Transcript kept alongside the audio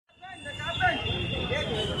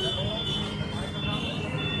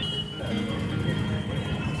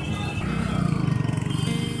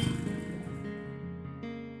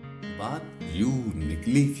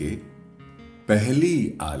Italy के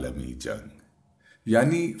पहली आलमी जंग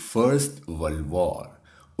यानी फर्स्ट वर्ल्ड वॉर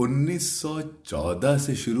 1914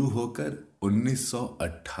 से शुरू होकर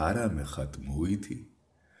 1918 में खत्म हुई थी।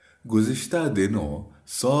 गुज़िश्ता दिनों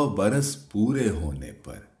 100 बरस पूरे होने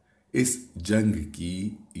पर इस जंग की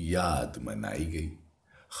याद मनाई गई,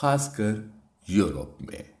 खासकर यूरोप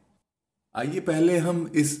में। आइए पहले हम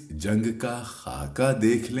इस जंग का खाका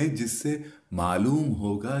देख लें, जिससे मालूम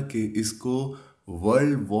होगा कि इसको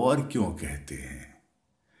वर्ल्ड वॉर क्यों कहते हैं।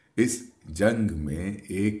 इस जंग में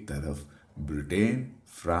एक तरफ ब्रिटेन,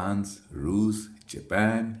 फ्रांस, रूस,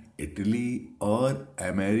 जापान, इटली और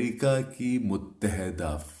अमेरिका की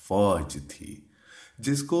मुत्तहदा फौज थी,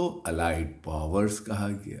 जिसको अलाइड पावर्स कहा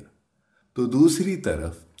गया। तो दूसरी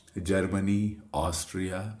तरफ जर्मनी,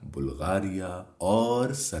 ऑस्ट्रिया, बुल्गारिया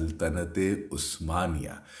और सल्तनते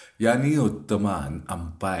उस्मानिया यानी उत्तमान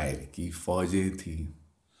अंपायर की फौजें थीं।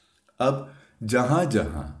 अब जहां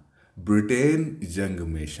जहां ब्रिटेन जंग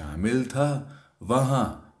में शामिल था, वहां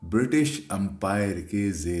ब्रिटिश अंपायर के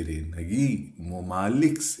ज़ेरे नगी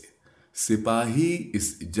ममालिक से सिपाही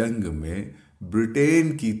इस जंग में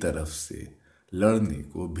ब्रिटेन की तरफ से लड़ने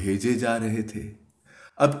को भेजे जा रहे थे।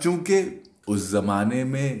 अब चूंकि उस जमाने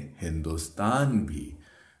में हिंदुस्तान भी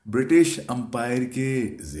ब्रिटिश अंपायर के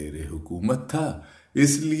ज़ेरे हुकूमत था,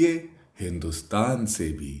 इसलिए हिंदुस्तान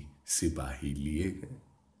से भी सिपाही लिए गए।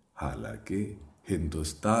 हालांकि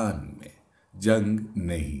हिंदुस्तान में जंग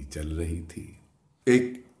नहीं चल रही थी।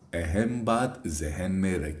 एक अहम बात जहन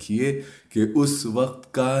में रखिए कि उस वक्त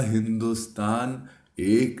का हिंदुस्तान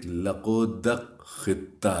एक लकोदक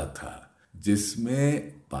खित्ता था,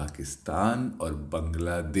 जिसमें पाकिस्तान और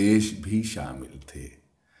बांग्लादेश भी शामिल थे।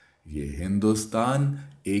 ये हिंदुस्तान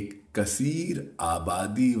एक कसीर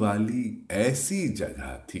आबादी वाली ऐसी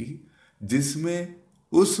जगह थी जिसमें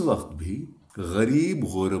उस वक्त भी गरीब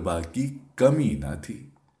गुरबा की कमी न थी।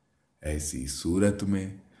 ऐसी सूरत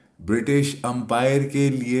में ब्रिटिश अंपायर के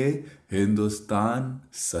लिए हिंदुस्तान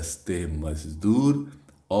सस्ते मजदूर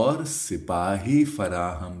और सिपाही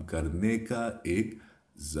फराहम करने का एक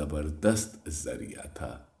जबरदस्त जरिया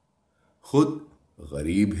था। खुद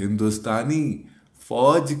गरीब हिंदुस्तानी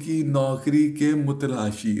फौज की नौकरी के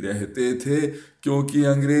मुतलाशी रहते थे, क्योंकि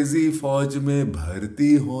अंग्रेजी फौज में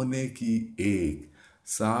भर्ती होने की एक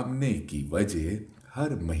सामने की वजह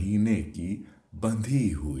हर महीने की बंधी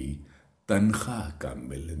हुई तनख्वाह का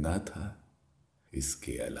मिलना था।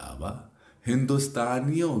 इसके अलावा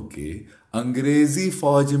हिंदुस्तानियों के अंग्रेजी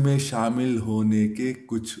फौज में शामिल होने के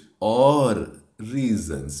कुछ और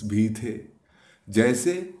रीजंस भी थे।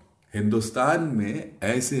 जैसे हिंदुस्तान में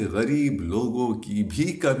ऐसे गरीब लोगों की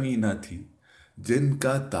भी कमी न थी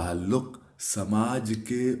जिनका ताल्लुक समाज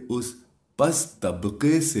के उस पस्त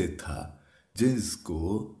तबके से था जिसको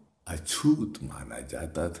अछूत माना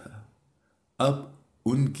जाता था। अब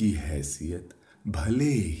उनकी हैसियत भले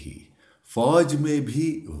ही फौज में भी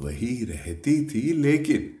वही रहती थी,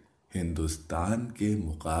 लेकिन हिंदुस्तान के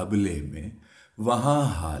मुकाबले में वहाँ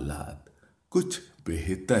हालात कुछ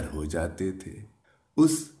बेहतर हो जाते थे।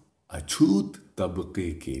 उस अछूत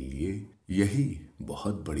तबके के लिए यही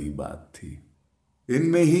बहुत बड़ी बात थी।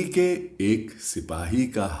 इनमें ही के एक सिपाही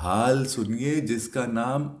का हाल सुनिए, जिसका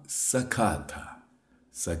नाम सखा था।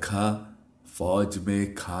 सखा फौज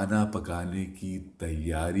में खाना पकाने की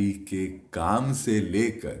तैयारी के काम से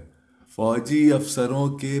लेकर फौजी अफसरों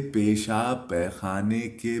के पेशाब पैखाने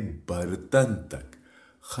के बर्तन तक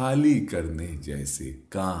खाली करने जैसे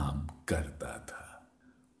काम करता था।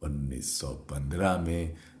 1915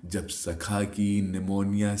 में जब सखा की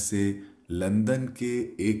निमोनिया से लंदन के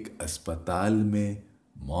एक अस्पताल में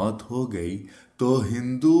मौत हो गई, तो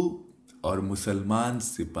हिंदू और मुसलमान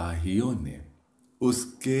सिपाहियों ने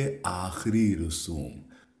उसके आखिरी रसूम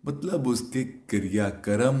मतलब उसके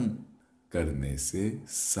क्रियाक्रम करने से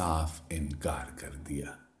साफ इनकार कर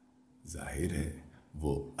दिया। जाहिर है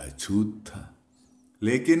वो अछूत था,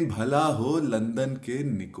 लेकिन भला हो लंदन के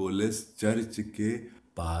निकोलस चर्च के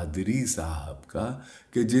पादरी साहब का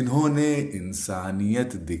कि जिन्होंने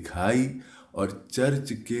इंसानियत दिखाई और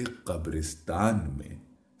चर्च के कब्रिस्तान में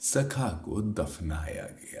सखा को दफनाया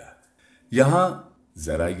गया। यहाँ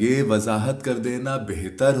जरा ये वजाहत कर देना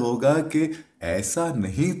बेहतर होगा कि ऐसा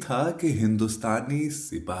नहीं था कि हिंदुस्तानी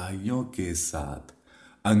सिपाहियों के साथ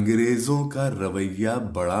अंग्रेजों का रवैया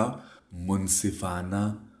बड़ा मुनसिफाना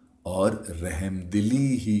और रहमदिली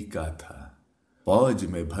ही का था। फौज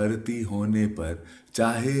में भर्ती होने पर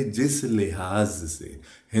चाहे जिस लिहाज से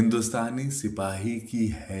हिंदुस्तानी सिपाही की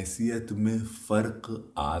हैसियत में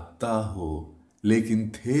फर्क आता हो, लेकिन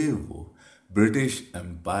थे वो ब्रिटिश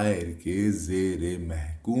एम्पायर के ज़ेरे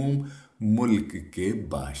महकूम मुल्क के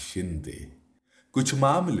बाशिंदे। कुछ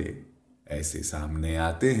मामले ऐसे सामने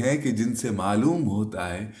आते हैं कि जिनसे मालूम होता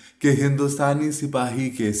है कि हिंदुस्तानी सिपाही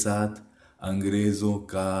के साथ अंग्रेजों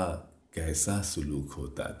का कैसा सुलूक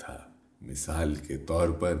होता था। मिसाल के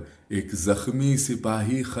तौर पर एक जख्मी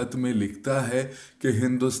सिपाही खत में लिखता है कि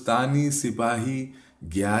हिंदुस्तानी सिपाही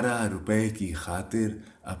 11 रुपए की खातिर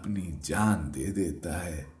अपनी जान दे देता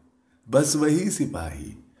है। बस वही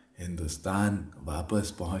सिपाही हिंदुस्तान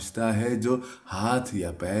वापस पहुंचता है जो हाथ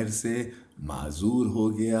या पैर से माजूर हो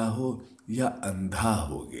गया हो या अंधा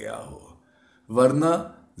हो गया हो, वरना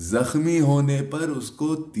जख्मी होने पर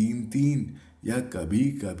उसको 3-3 या कभी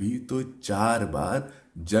कभी तो 4 बार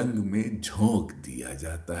जंग में झोंक दिया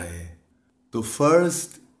जाता है। तो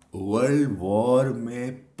फर्स्ट वर्ल्ड वॉर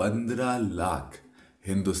में 15 लाख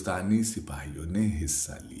हिंदुस्तानी सिपाहियों ने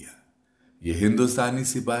हिस्सा लिया। ये हिंदुस्तानी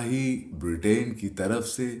सिपाही ब्रिटेन की तरफ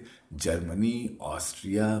से जर्मनी,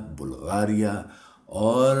 ऑस्ट्रिया, बुल्गारिया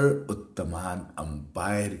और उत्तमान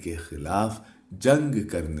अंपायर के खिलाफ जंग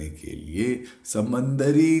करने के लिए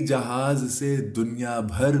समंदरी जहाज से दुनिया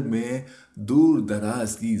भर में दूर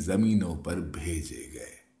दराज की जमीनों पर भेजे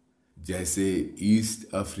गए, जैसे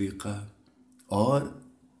ईस्ट अफ्रीका और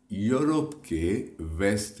यूरोप के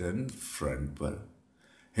वेस्टर्न फ्रंट पर।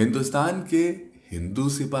 हिंदुस्तान के हिंदू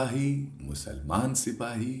सिपाही, मुसलमान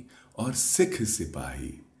सिपाही और सिख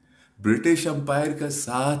सिपाही ब्रिटिश अंपायर का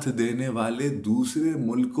साथ देने वाले दूसरे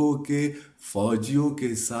मुल्कों के फौजियों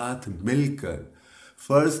के साथ मिलकर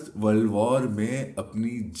फर्स्ट वर्ल्ड वॉर में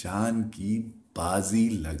अपनी जान की बाजी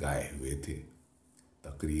लगाए हुए थे।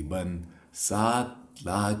 तकरीबन 7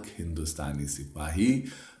 लाख हिंदुस्तानी सिपाही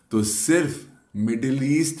तो सिर्फ मिडिल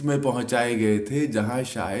ईस्ट में पहुंचाए गए थे, जहां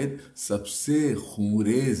शायद सबसे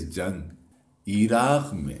खूंरेज जंग इराक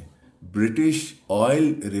में ब्रिटिश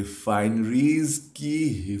ऑयल रिफाइनरीज की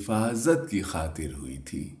हिफाजत की खातिर हुई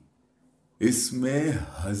थी। इसमें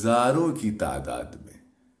हजारों की तादाद में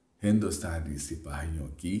हिंदुस्तानी सिपाहियों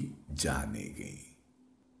की जानें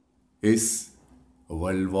गईं। इस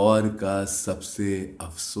वर्ल्ड वॉर का सबसे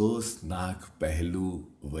अफसोसनाक पहलू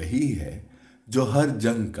वही है जो हर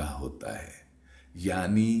जंग का होता है,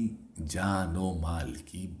 यानी जान और माल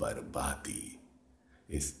की बर्बादी।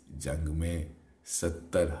 इस जंग में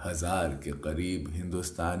 70,000 के करीब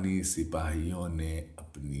हिंदुस्तानी सिपाहियों ने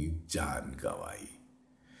अपनी जान गंवाई।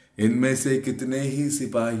 इनमें से कितने ही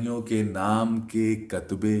सिपाहियों के नाम के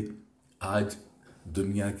कतबे आज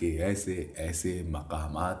दुनिया के ऐसे ऐसे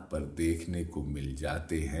मकामात पर देखने को मिल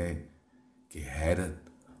जाते हैं कि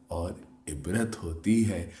हैरत और इबरत होती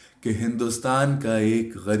है कि हिंदुस्तान का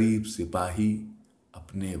एक गरीब सिपाही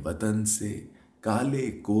अपने वतन से काले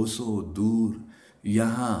कोसों दूर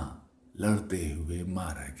यहाँ लड़ते हुए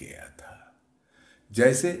मारा गया था।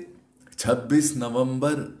 जैसे 26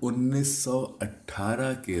 नवंबर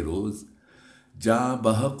 1918 के रोज जहां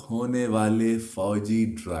बहक होने वाले फौजी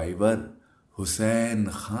ड्राइवर हुसैन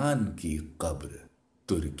खान की कब्र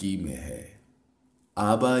तुर्की में है,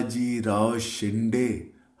 आबाजी राव शिंदे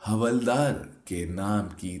हवलदार के नाम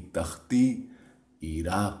की तख्ती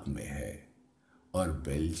इराक में है और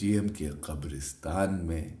बेल्जियम के कब्रिस्तान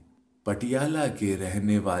में पटियाला के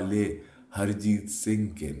रहने वाले हरजीत सिंह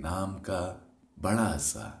के नाम का बड़ा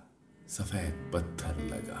सा सफेद पत्थर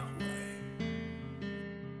लगा हुआ है।